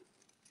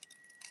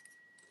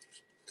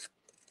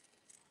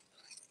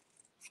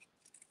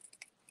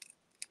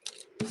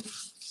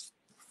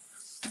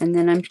 And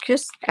then I'm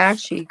just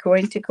actually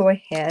going to go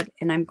ahead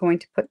and I'm going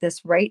to put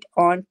this right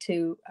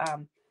onto,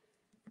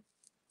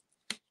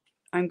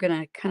 I'm going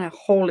to kind of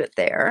hold it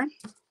there.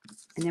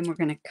 And then we're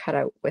going to cut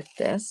out with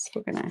this.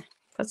 We're going to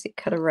fussy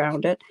cut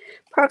around it,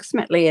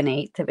 approximately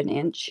 1/8 of an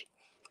inch.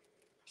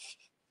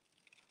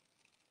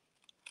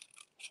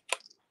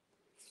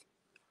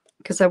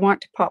 Because I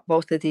want to pop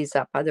both of these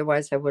up.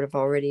 Otherwise, I would have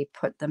already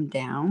put them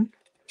down.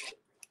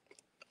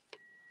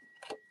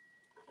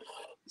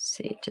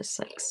 See, just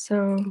like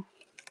so.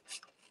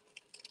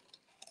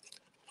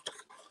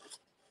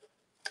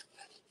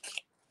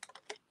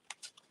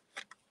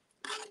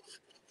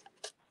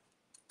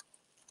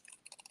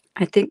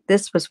 I think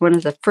this was one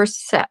of the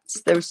first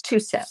sets. There was 2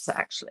 sets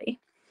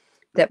actually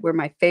that were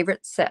my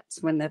favorite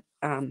sets when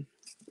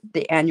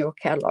the annual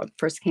catalog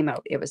first came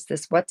out. It was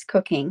this What's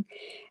Cooking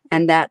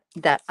and that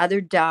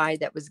other die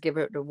that was Give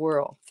It a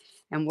Whirl.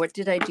 And what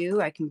did I do?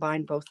 I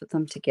combined both of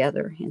them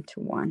together into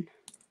one.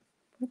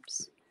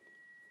 Oops.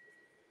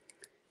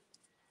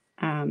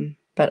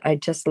 But I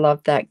just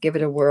love that Give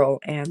It a Whirl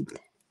and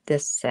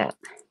this set.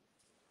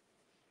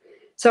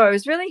 So I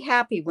was really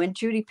happy when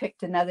Judy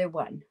picked another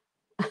one.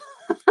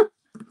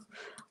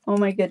 Oh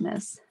my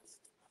goodness.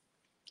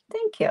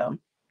 Thank you.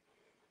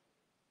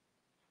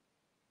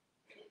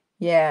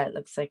 Yeah, it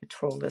looks like a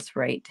troll is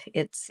right.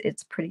 It's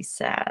pretty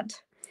sad.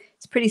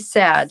 It's pretty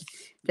sad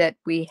that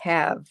we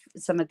have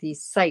some of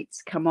these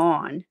sites come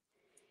on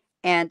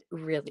and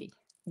really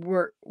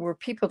we're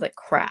people that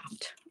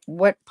craft.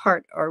 What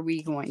part are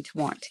we going to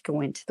want to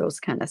go into those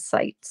kind of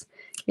sites?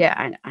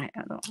 Yeah, I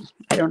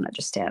don't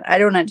understand. I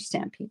don't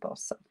understand people.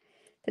 So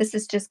this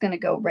is just going to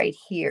go right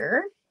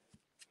here.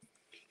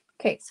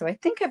 Okay, so I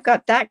think I've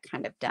got that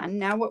kind of done.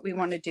 Now what we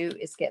want to do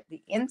is get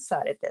the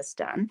inside of this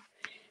done.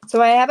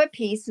 So I have a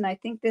piece, and I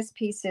think this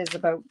piece is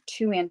about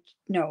 1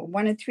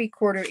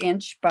 3/4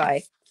 inch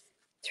by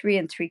 3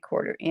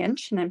 3/4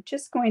 inch. And I'm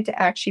just going to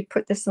actually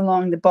put this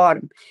along the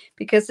bottom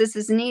because this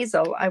is an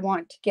easel. I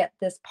want to get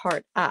this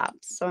part up.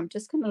 So I'm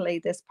just going to lay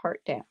this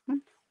part down.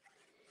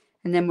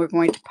 And then we're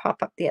going to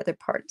pop up the other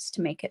parts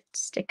to make it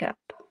stick up.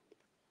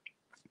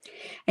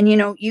 And you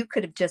know, you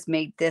could have just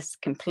made this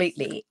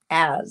completely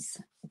as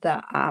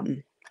the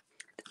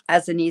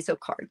as an easel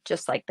card,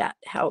 just like that.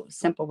 How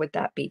simple would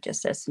that be,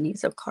 just as an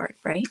easel card,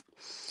 right?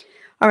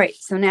 All right,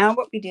 so now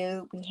what we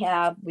do, we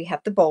have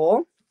the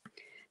bowl.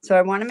 So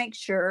I want to make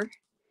sure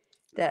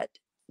that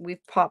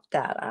we've popped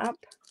that up.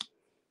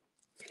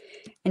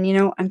 And you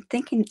know, I'm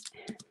thinking,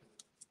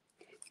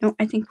 no,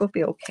 I think we'll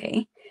be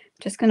okay. I'm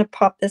just going to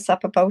pop this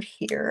up about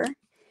here.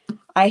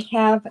 I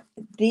have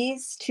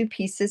these 2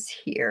 pieces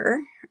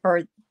here,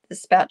 or the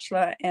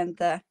spatula and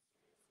the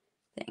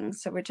thing.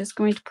 So we're just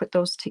going to put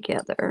those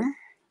together.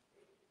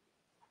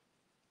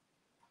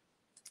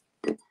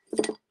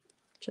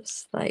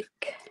 Just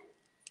like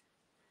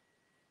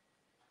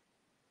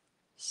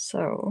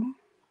so.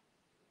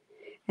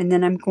 And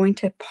then I'm going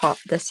to pop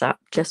this up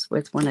just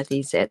with one of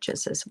these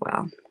edges as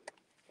well.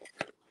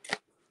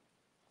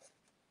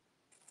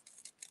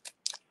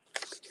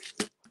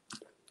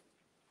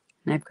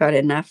 And I've got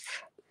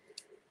enough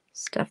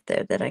stuff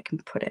there that I can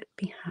put it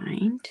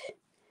behind.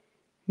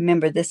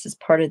 Remember, this is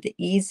part of the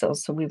easel,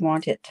 so we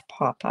want it to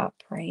pop up,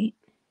 right?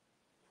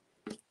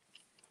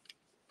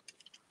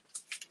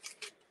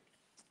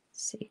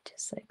 See,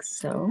 just like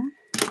so.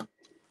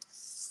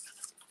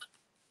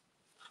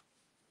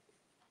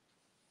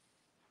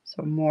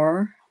 So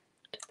more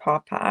to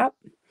pop up.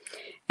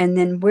 And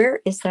then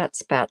where is that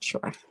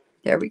spatula?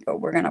 There we go.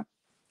 We're going to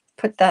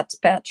put that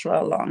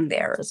spatula along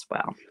there as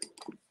well.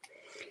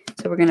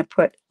 So we're going to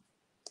put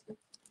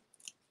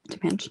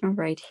dimensional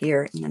right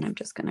here, and then I'm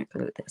just going to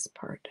glue this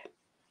part.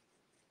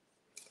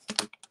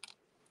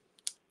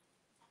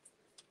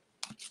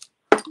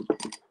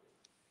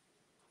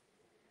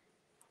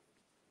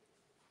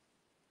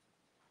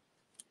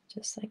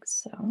 Just like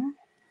so.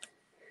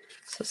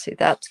 So see,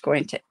 that's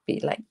going to be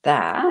like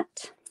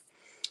that.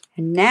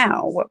 And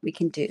now what we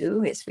can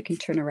do is we can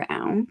turn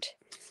around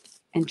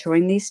and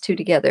join these two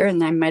together.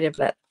 And I might have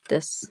let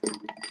this,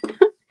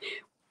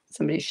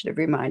 somebody should have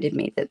reminded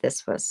me that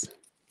this was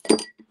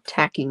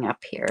tacking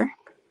up here.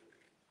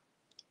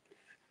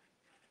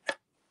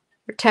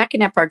 We're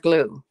tacking up our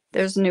glue.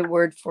 There's a new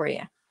word for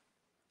you.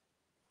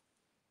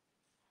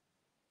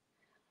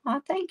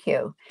 Oh, thank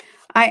you.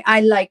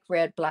 I like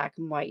red, black,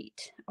 and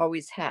white.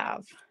 Always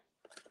have.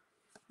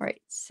 All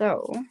right,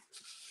 so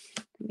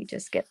let me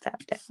just get that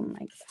down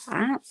like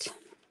that.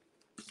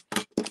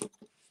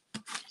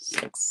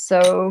 Like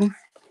so.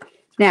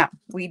 Now,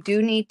 we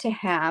do need to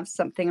have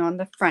something on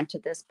the front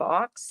of this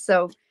box.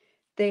 So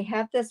they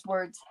have this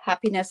words,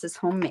 happiness is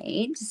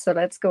homemade. So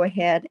let's go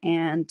ahead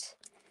and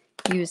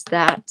use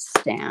that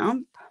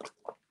stamp.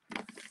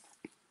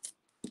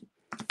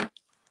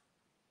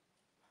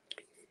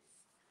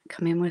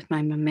 Come in with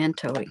my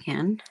memento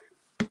again.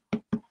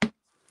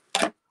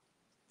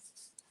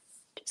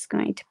 Just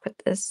going to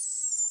put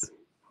this,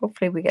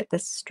 hopefully we get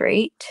this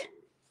straight.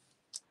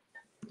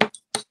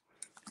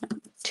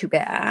 Too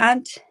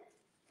bad.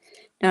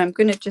 Now I'm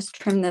going to just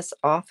trim this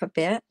off a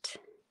bit.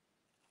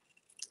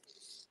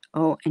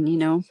 Oh, and you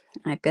know,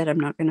 I bet I'm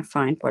not going to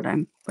find what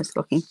I was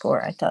looking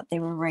for. I thought they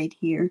were right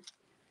here.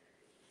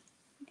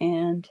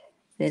 And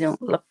they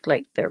don't look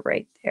like they're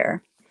right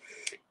there.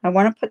 I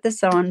want to put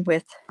this on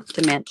with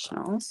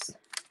dimensionals.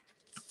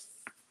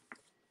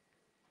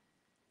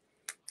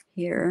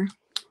 Here.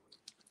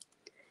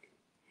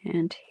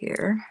 And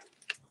here.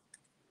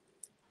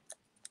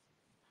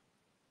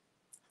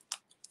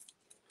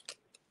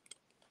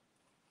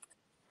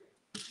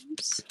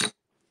 Oops.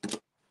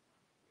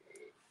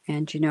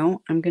 And you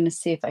know, I'm going to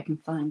see if I can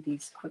find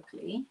these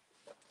quickly.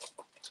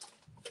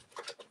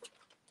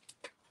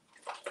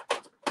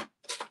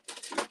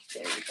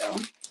 There we go.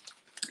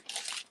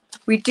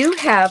 We do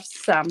have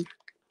some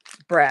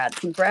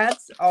brads, and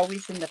brads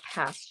always in the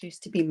past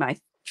used to be my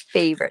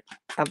favorite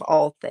of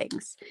all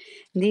things.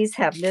 And these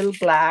have little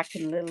black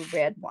and little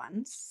red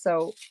ones.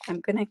 So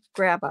I'm going to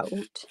grab out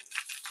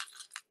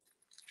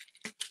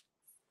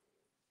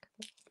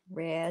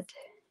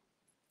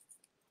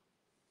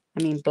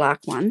black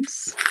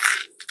ones.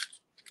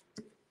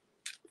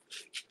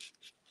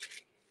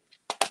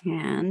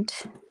 And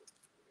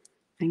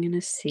I'm going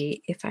to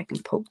see if I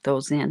can poke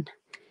those in.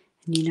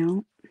 And you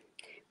know,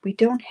 we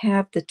don't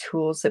have the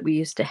tools that we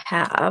used to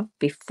have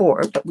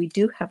before, but we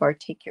do have our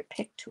take your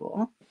pick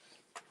tool.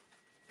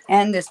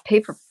 And this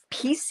paper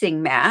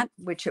piecing mat,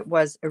 which it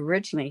was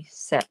originally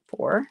set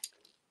for.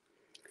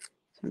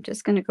 So I'm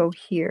just going to go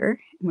here,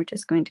 and we're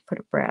just going to put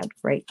a brad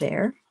right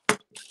there.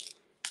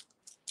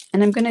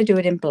 And I'm going to do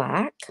it in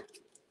black.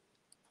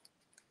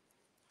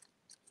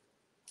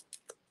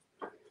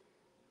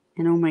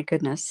 And oh my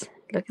goodness,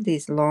 look at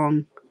these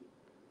long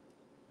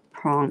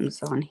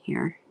prongs on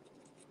here.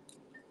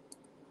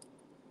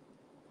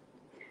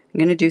 I'm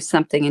going to do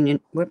something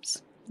and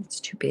whoops, it's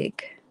too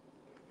big.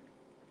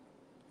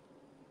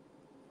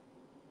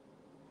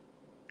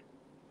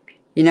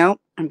 You know,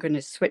 I'm going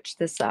to switch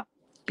this up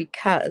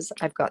because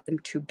I've got them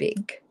too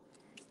big,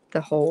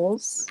 the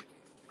holes.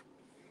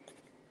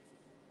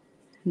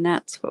 And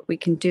that's what we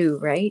can do,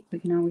 right? We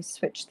can always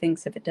switch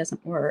things if it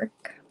doesn't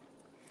work.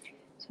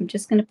 So I'm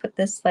just going to put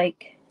this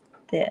like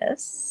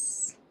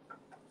this.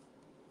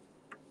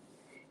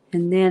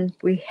 And then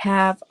we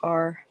have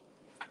our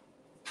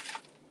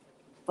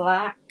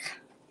black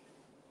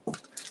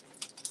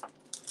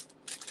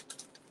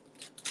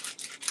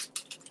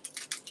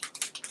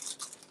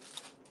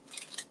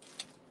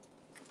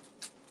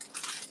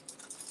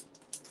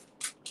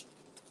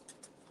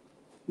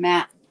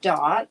matte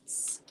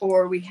dots,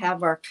 or we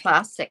have our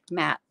classic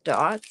matte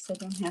dots. I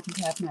don't happen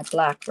to have my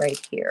black right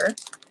here.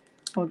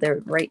 Oh,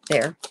 they're right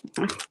there.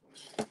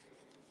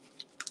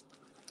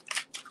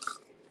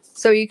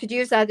 So you could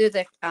use either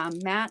the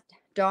matte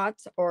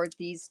dots or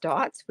these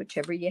dots,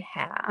 whichever you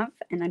have.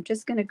 And I'm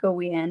just going to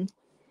go in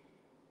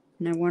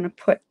and I want to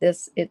put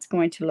this, it's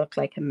going to look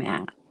like a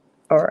matte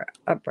or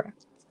a brush.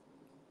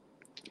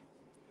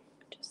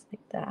 Just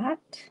like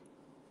that.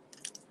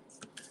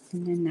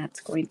 And then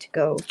that's going to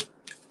go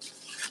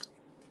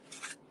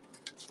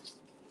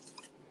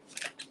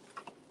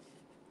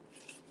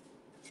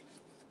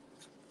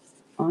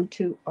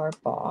onto our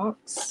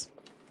box.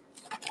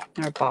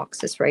 Our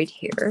box is right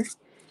here.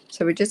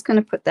 So we're just going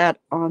to put that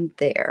on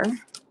there.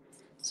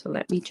 So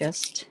let me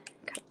just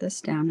cut this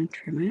down and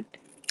trim it.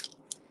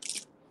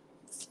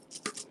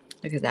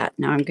 Look at that.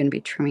 Now I'm going to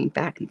be trimming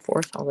back and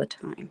forth all the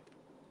time.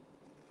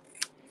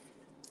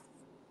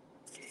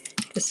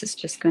 This is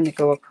just going to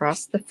go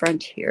across the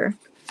front here.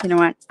 You know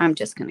what? I'm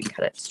just going to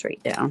cut it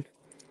straight down.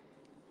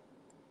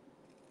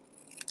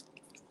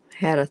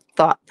 had a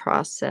thought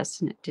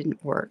process and it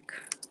didn't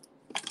work.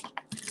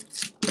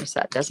 Of course,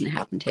 that doesn't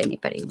happen to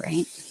anybody,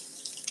 right?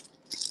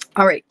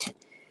 All right.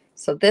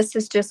 So this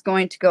is just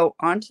going to go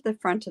onto the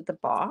front of the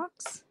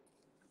box.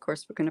 Of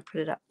course, we're going to put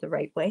it up the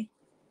right way.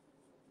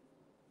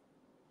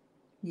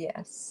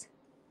 Yes.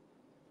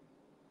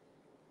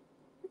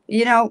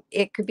 You know,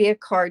 it could be a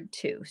card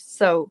too.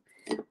 So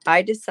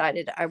I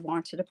decided I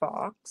wanted a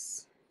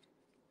box.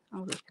 Oh,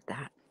 look at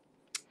that.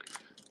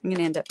 I'm going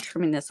to end up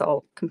trimming this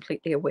all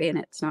completely away and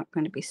it's not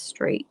going to be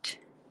straight.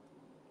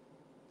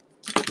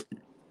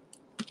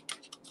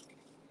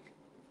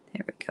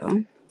 There we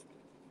go.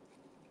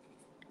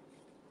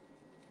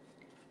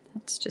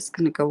 That's just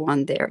going to go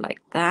on there like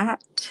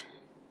that.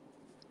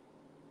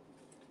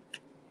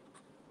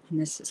 And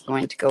this is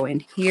going to go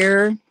in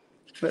here.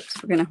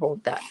 Whoops, we're going to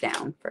hold that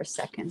down for a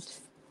second.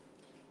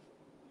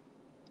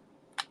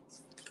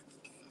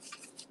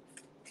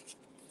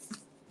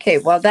 Okay,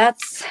 while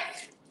that's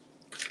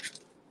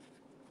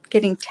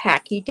getting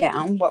tacky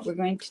down, what we're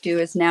going to do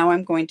is now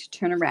I'm going to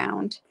turn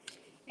around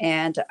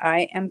and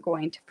I am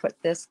going to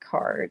put this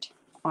card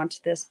onto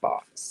this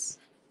box.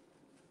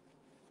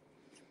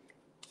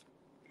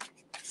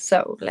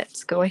 So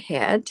let's go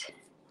ahead.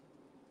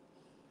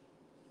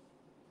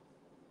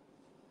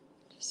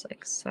 Just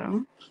like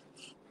so.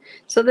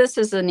 So this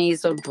is an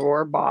Easel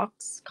drawer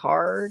box,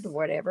 card,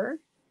 whatever.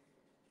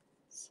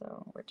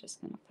 So we're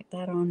just going to put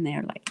that on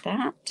there like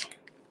that.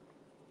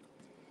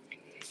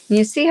 And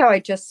you see how I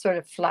just sort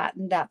of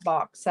flattened that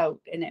box out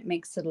and it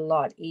makes it a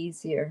lot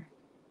easier.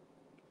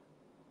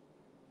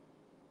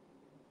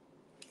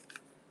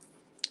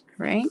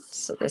 Right?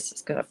 So this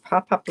is going to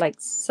pop up like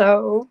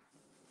so.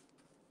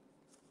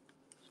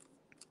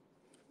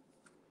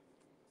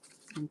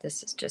 And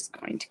this is just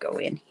going to go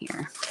in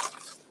here.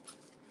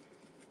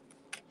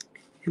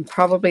 And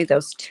probably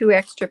those 2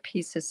 extra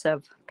pieces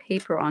of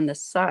paper on the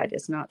side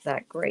is not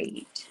that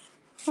great.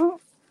 Oh,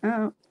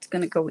 it's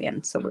going to go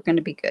in, so we're going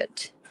to be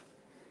good.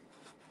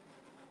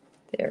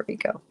 There we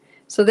go.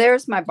 So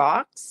there's my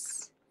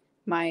box,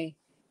 my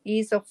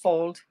Easel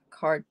Fold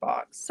card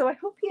box. So I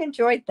hope you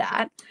enjoyed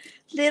that.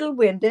 Little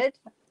winded,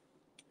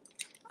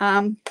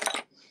 but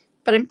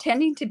I'm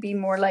tending to be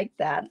more like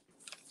that.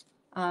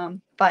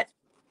 But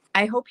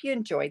I hope you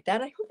enjoyed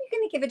that. I hope you're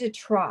going to give it a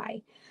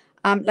try.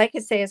 Like I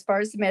say, as far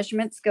as the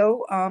measurements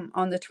go,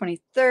 on the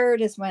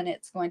 23rd is when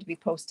it's going to be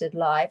posted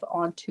live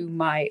onto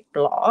my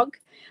blog.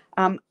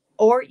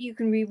 Or you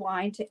can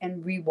rewind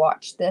and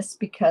rewatch this,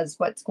 because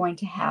what's going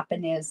to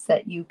happen is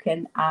that you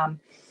can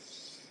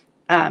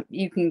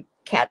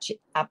catch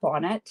up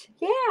on it.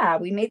 Yeah,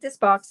 we made this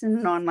box in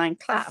an online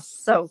class.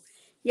 So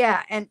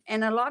yeah, and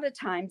a lot of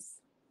times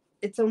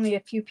it's only a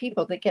few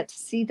people that get to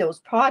see those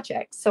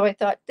projects. So I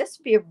thought this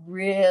would be a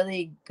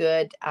really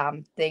good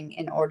thing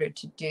in order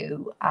to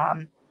do,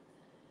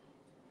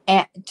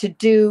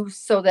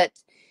 so that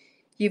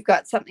you've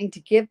got something to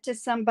give to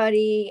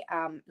somebody.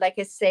 Like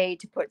I say,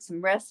 to put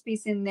some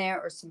recipes in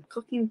there or some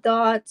cooking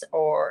thoughts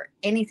or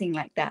anything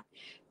like that.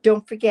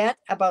 Don't forget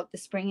about the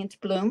Spring into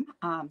Bloom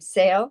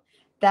sale.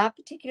 That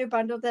particular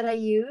bundle that I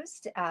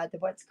used, the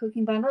What's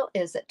Cooking bundle,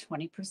 is at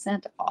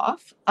 20%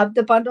 off of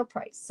the bundle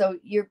price. So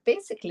you're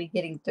basically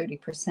getting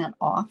 30%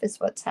 off is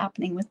what's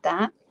happening with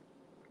that.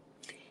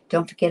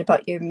 Don't forget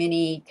about your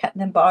mini cut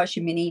and emboss,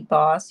 your mini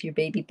boss, your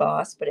baby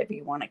boss, whatever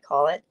you want to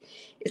call it.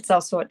 It's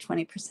also at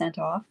 20%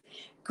 off.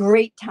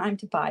 Great time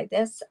to buy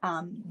this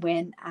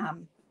when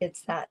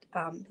it's that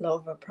low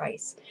of a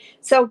price.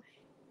 So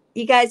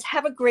you guys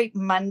have a great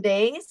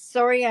Monday.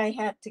 Sorry I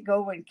had to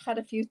go and cut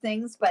a few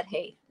things, but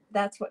hey,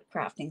 that's what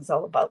crafting is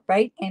all about,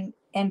 right? And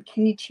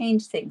can you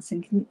change things,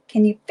 and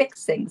can you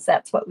fix things?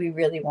 That's what we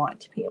really want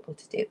to be able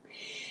to do.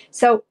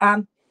 So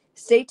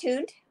stay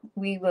tuned.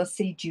 We will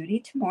see Judy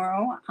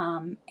tomorrow,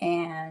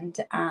 and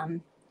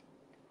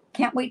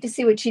can't wait to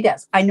see what she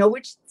does. I know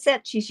which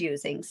set she's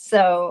using,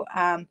 so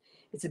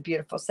it's a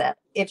beautiful set.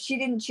 If she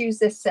didn't choose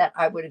this set,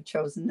 I would have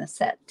chosen this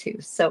set too.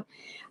 So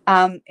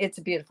it's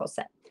a beautiful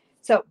set.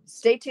 So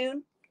stay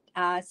tuned.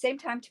 Same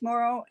time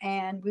tomorrow,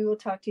 and we will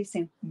talk to you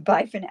soon.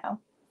 Bye for now.